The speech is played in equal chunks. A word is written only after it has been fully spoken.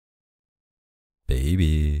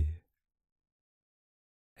Baby.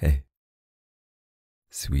 Hey,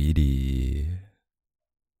 sweetie.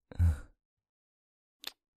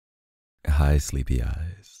 Hi, sleepy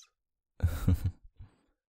eyes.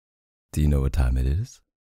 Do you know what time it is?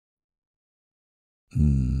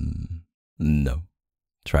 No.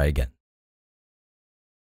 Try again.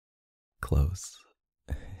 Close.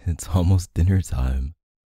 It's almost dinner time.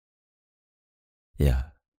 Yeah.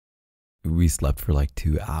 We slept for like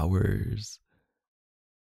 2 hours.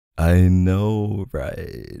 I know,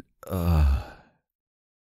 right? I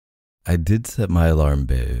did set my alarm,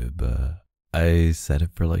 babe. I set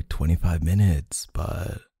it for like 25 minutes,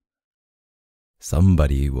 but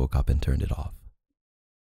somebody woke up and turned it off.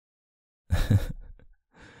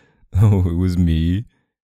 Oh, it was me?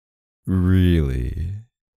 Really?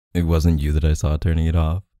 It wasn't you that I saw turning it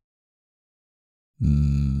off?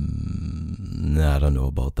 I don't know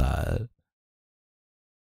about that.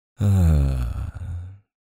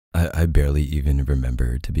 I barely even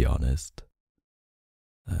remember, to be honest.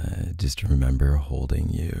 I just remember holding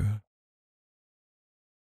you.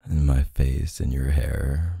 And my face and your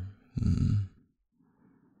hair.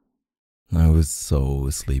 I was so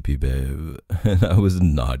sleepy, babe, and I was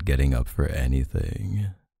not getting up for anything.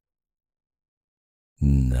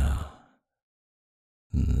 Nah,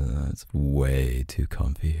 it's way too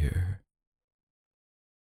comfy here.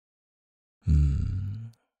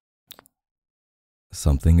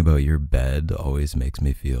 Something about your bed always makes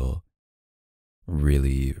me feel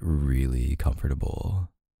really, really comfortable.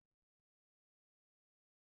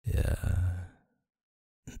 Yeah.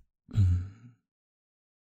 I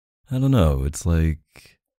don't know, it's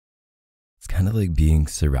kind of like being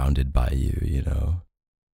surrounded by you, you know?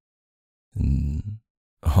 And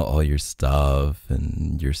all your stuff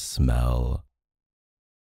and your smell.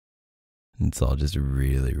 It's all just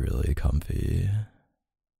really, really comfy.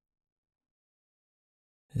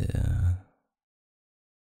 Yeah.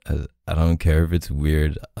 I don't care if it's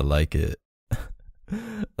weird. I like it.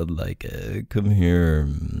 I like it. Come here.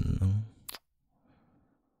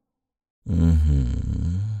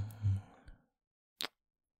 Mm-hmm.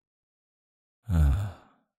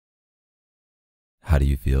 How do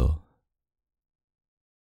you feel?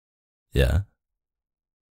 Yeah?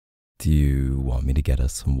 Do you want me to get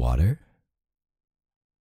us some water?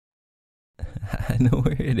 I know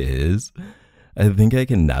where it is. I think I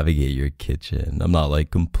can navigate your kitchen. I'm not like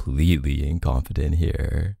completely incompetent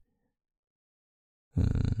here.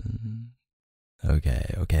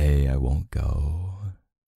 Okay, I won't go.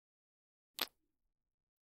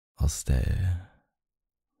 I'll stay.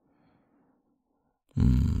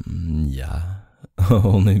 Yeah.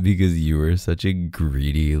 Only because you are such a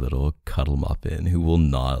greedy little cuddle muffin who will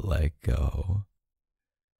not let go.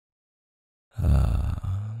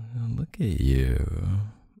 Look at you.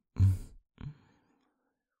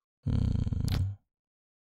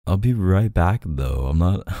 I'll be right back though. I'm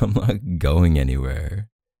not going anywhere.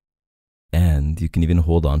 And you can even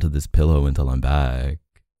hold on to this pillow until I'm back.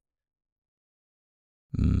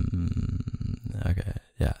 Okay.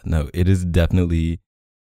 Yeah. No, it is definitely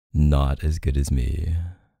not as good as me.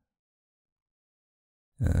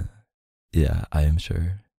 Yeah, I am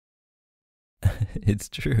sure. It's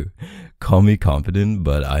true. Call me confident,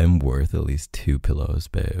 but I am worth at least 2 pillows,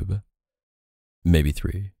 babe. Maybe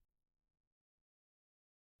 3.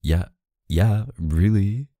 Yeah,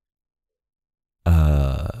 really?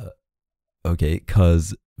 Uh, okay,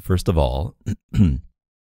 cause first of all,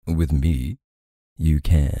 with me, you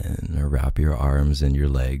can wrap your arms and your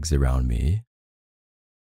legs around me.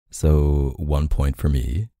 So 1 point for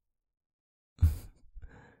me.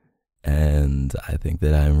 And I think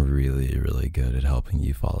that I'm really, really good at helping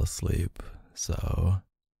you fall asleep. So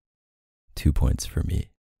 2 points for me.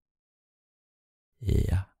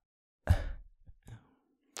 Yeah.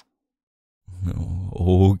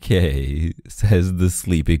 Okay, says the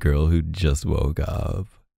sleepy girl who just woke up.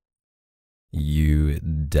 You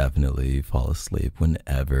definitely fall asleep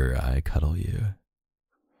whenever I cuddle you.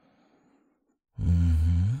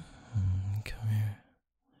 Come here.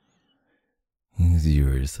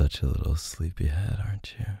 You're such a little sleepyhead,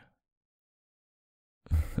 aren't you?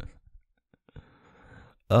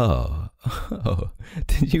 Oh,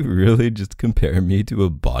 did you really just compare me to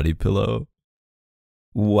a body pillow?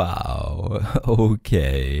 Wow,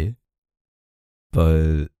 okay.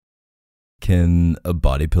 But can a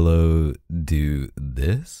body pillow do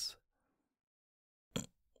this?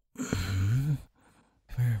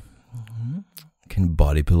 Can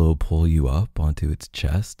body pillow pull you up onto its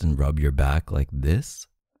chest and rub your back like this?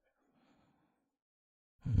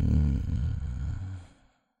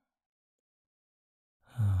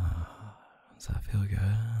 Does that feel good?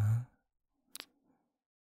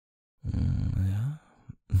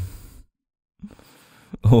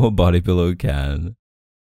 Oh, a body pillow can.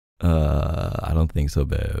 I don't think so,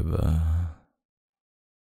 babe.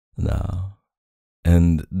 No.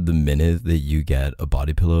 And the minute that you get a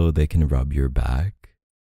body pillow that can rub your back,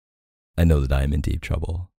 I know that I'm in deep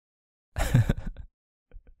trouble.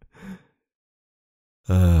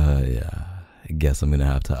 Yeah. I guess I'm gonna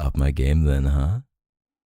have to up my game then, huh?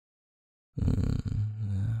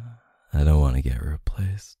 I don't want to get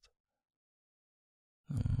replaced.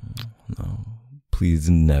 No. Please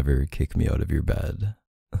never kick me out of your bed.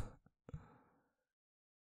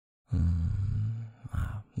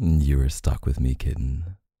 You were stuck with me,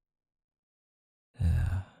 kitten.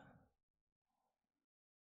 Yeah.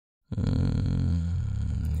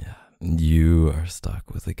 Yeah. You are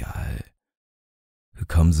stuck with a guy who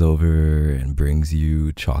comes over and brings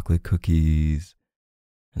you chocolate cookies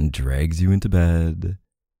and drags you into bed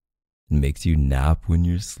and makes you nap when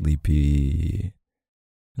you're sleepy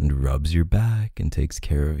and rubs your back and takes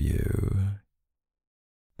care of you.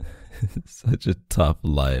 Such a tough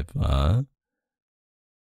life, huh?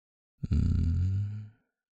 Oh,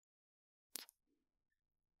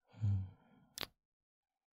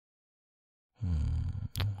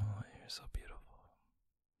 you're so beautiful.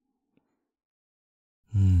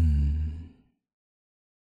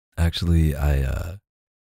 Actually, I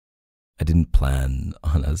didn't plan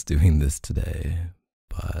on us doing this today,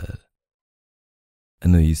 but I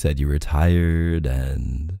know you said you were tired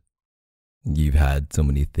and you've had so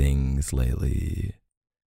many things lately.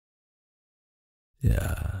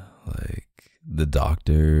 Yeah, like the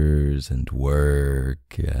doctors and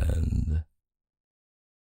work and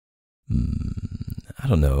I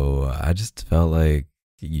don't know. I just felt like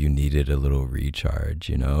you needed a little recharge,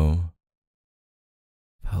 you know?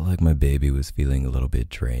 Felt like my baby was feeling a little bit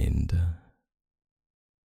drained.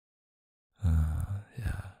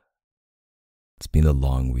 Yeah. It's been a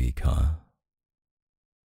long week, huh?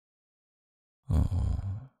 Oh,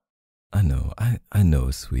 I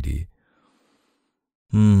know, sweetie.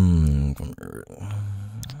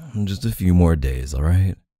 Just a few more days, all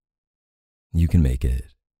right? You can make it.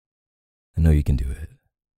 I know you can do it.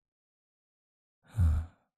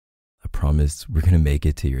 I promise we're gonna make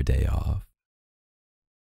it to your day off.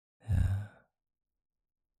 Yeah.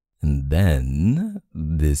 And then,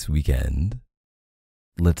 this weekend,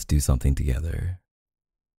 let's do something together.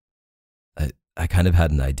 I kind of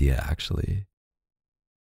had an idea, actually.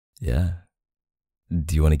 Yeah.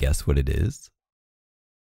 Do you want to guess what it is?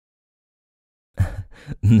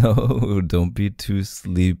 No, don't be too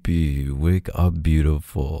sleepy. Wake up,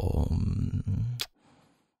 beautiful.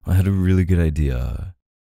 I had a really good idea.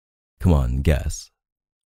 Come on, guess.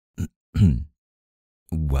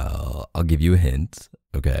 Well, I'll give you a hint,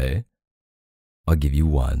 okay? I'll give you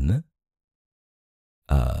one.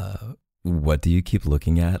 What do you keep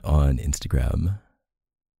looking at on Instagram?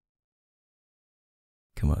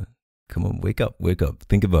 Come on, wake up, wake up.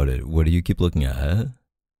 Think about it. What do you keep looking at?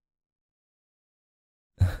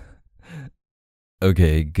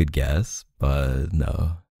 Okay, good guess, but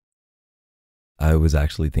no. I was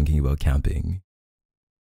actually thinking about camping.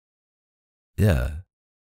 Yeah.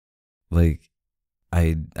 Like,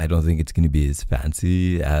 I don't think it's going to be as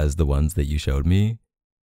fancy as the ones that you showed me,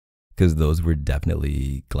 because those were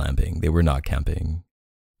definitely glamping. They were not camping.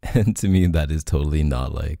 And to me, that is totally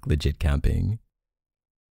not like legit camping.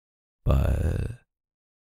 But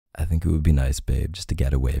I think it would be nice, babe, just to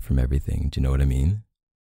get away from everything. Do you know what I mean?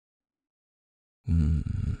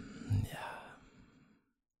 Yeah.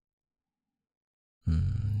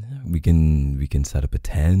 We can set up a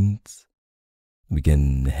tent. We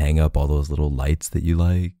can hang up all those little lights that you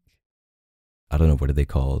like. I don't know, what are they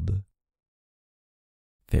called?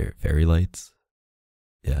 Fairy lights?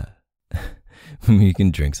 Yeah. We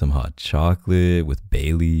can drink some hot chocolate with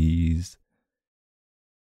Baileys.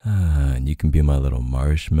 And you can be my little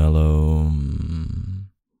marshmallow.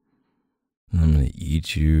 I'm gonna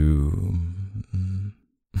eat you.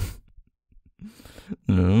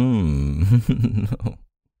 No.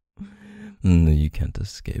 No, you can't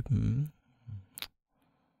escape.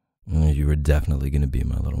 You were definitely gonna be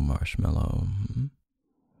my little marshmallow.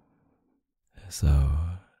 So,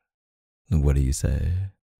 what do you say?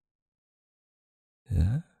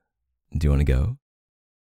 Yeah? Do you want to go?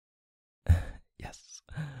 Yes.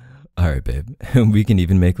 All right, babe. We can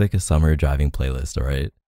even make like a summer driving playlist, all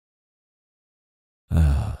right?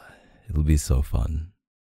 It'll be so fun.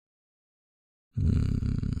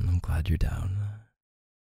 I'm glad you're down.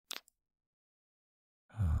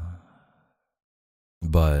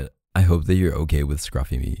 But I hope that you're okay with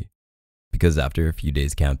scruffy me, because after a few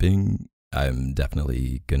days camping, I'm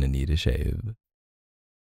definitely gonna need a shave.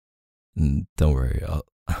 Don't worry,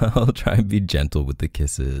 I'll try and be gentle with the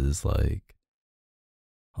kisses. Like,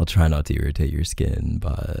 I'll try not to irritate your skin,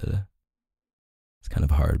 but it's kind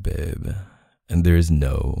of hard, babe. And there's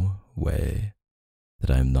no way that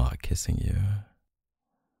I'm not kissing you.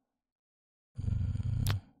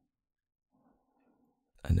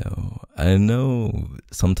 I know. I know.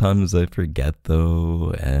 Sometimes I forget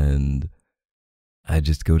though, and I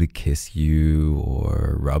just go to kiss you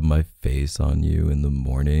or rub my face on you in the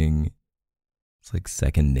morning. It's like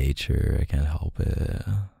second nature. I can't help it.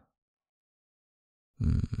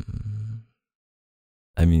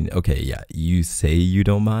 I mean, okay, yeah, you say you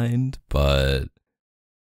don't mind, but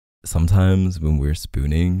sometimes when we're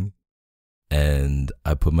spooning and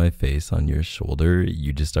I put my face on your shoulder,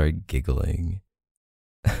 you just start giggling.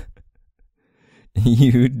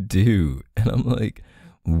 You do. And I'm like,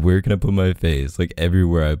 where can I put my face? Like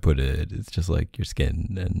everywhere I put it, it's just like your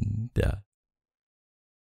skin. And yeah.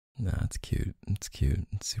 Nah, it's cute. It's cute.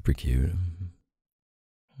 It's super cute.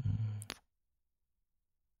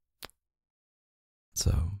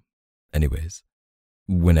 So, anyways,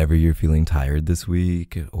 whenever you're feeling tired this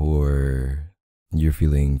week or you're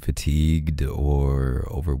feeling fatigued or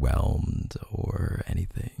overwhelmed or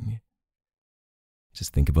anything,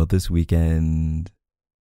 just think about this weekend.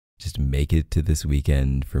 Just make it to this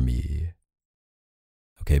weekend for me.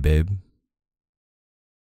 Okay, babe?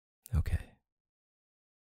 Okay.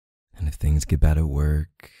 And if things get bad at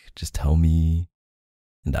work, just tell me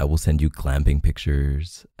and I will send you clamping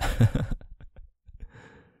pictures.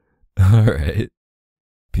 All right.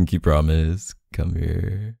 Pinky promise. Come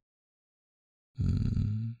here.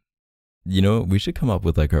 You know, we should come up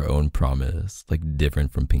with like our own promise, like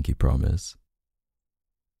different from pinky promise.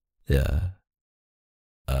 Yeah.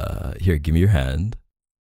 Here, give me your hand.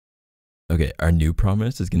 Okay, our new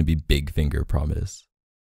promise is gonna be big finger promise.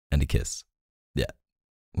 And a kiss. Yeah.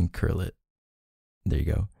 And curl it. There you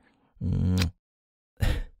go.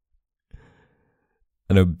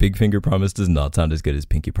 I know big finger promise does not sound as good as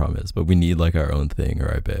pinky promise, but we need like our own thing,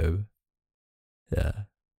 alright, babe? Yeah.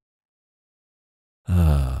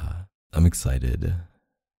 I'm excited.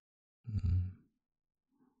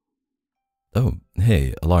 Oh,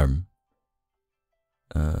 hey, alarm.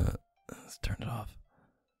 Let's turn it off.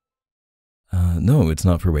 No, it's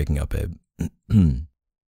not for waking up, babe.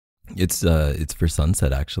 It's for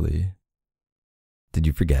sunset, actually. Did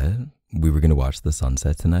you forget? We were gonna watch the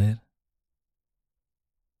sunset tonight?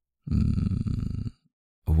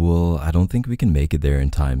 Well, I don't think we can make it there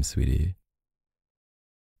in time, sweetie.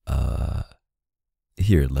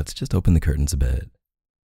 Here, let's just open the curtains a bit.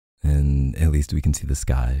 And at least we can see the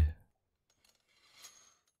sky.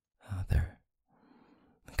 There.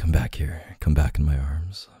 Come back here. Come back in my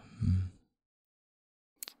arms.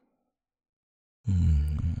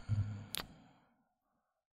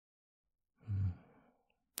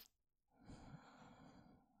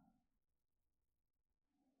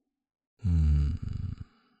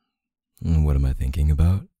 What am I thinking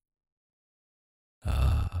about?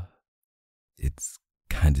 It's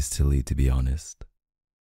kind of silly, to be honest.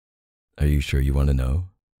 Are you sure you want to know?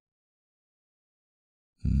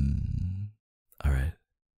 All right.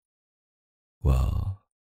 Well,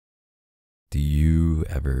 do you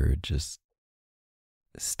ever just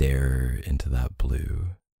stare into that blue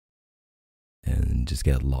and just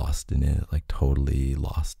get lost in it, like totally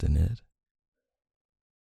lost in it?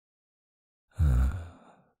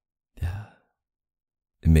 Yeah.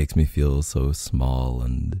 It makes me feel so small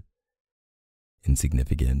and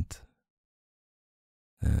insignificant.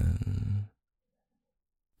 And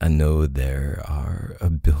I know there are a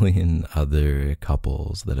billion other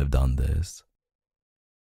couples that have done this,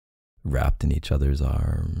 wrapped in each other's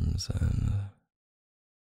arms and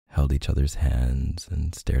held each other's hands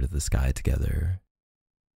and stared at the sky together.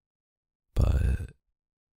 But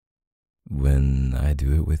when I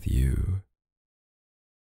do it with you,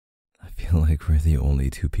 I feel like we're the only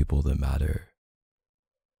two people that matter.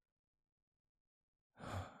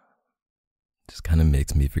 Just kind of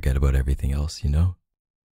makes me forget about everything else, you know?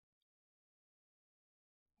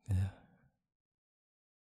 Yeah.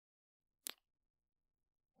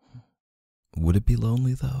 Would it be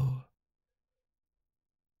lonely though?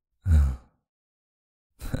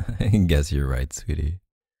 I guess you're right, sweetie.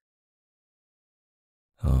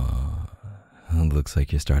 Oh, it looks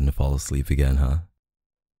like you're starting to fall asleep again, huh?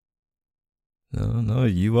 No,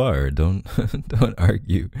 you are. Don't don't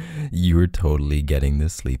argue. You were totally getting the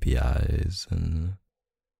sleepy eyes, and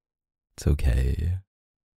it's okay.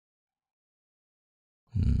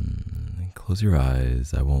 Close your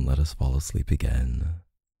eyes. I won't let us fall asleep again.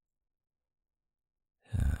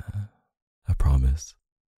 Yeah, I promise.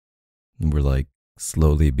 We're like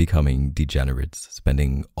slowly becoming degenerates,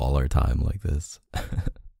 spending all our time like this.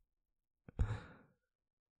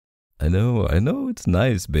 I know it's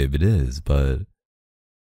nice, babe, it is, but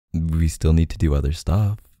we still need to do other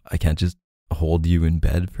stuff. I can't just hold you in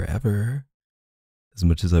bed forever as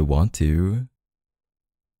much as I want to.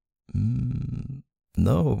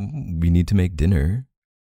 No, we need to make dinner.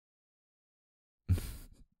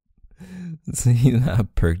 See,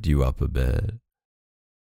 that perked you up a bit.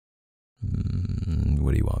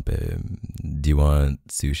 What do you want, babe? Do you want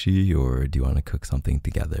sushi or do you want to cook something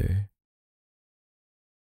together?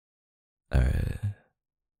 Alright.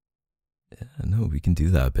 Yeah, no, we can do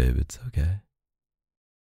that, babe. It's okay.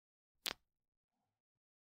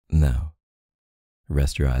 Now,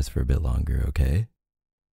 rest your eyes for a bit longer, okay?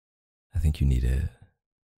 I think you need it.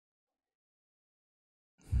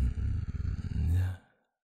 Yeah.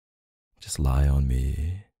 Just lie on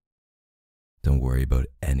me. Don't worry about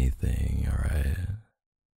anything, alright?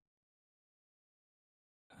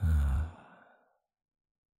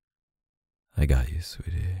 I got you,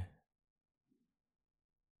 sweetie.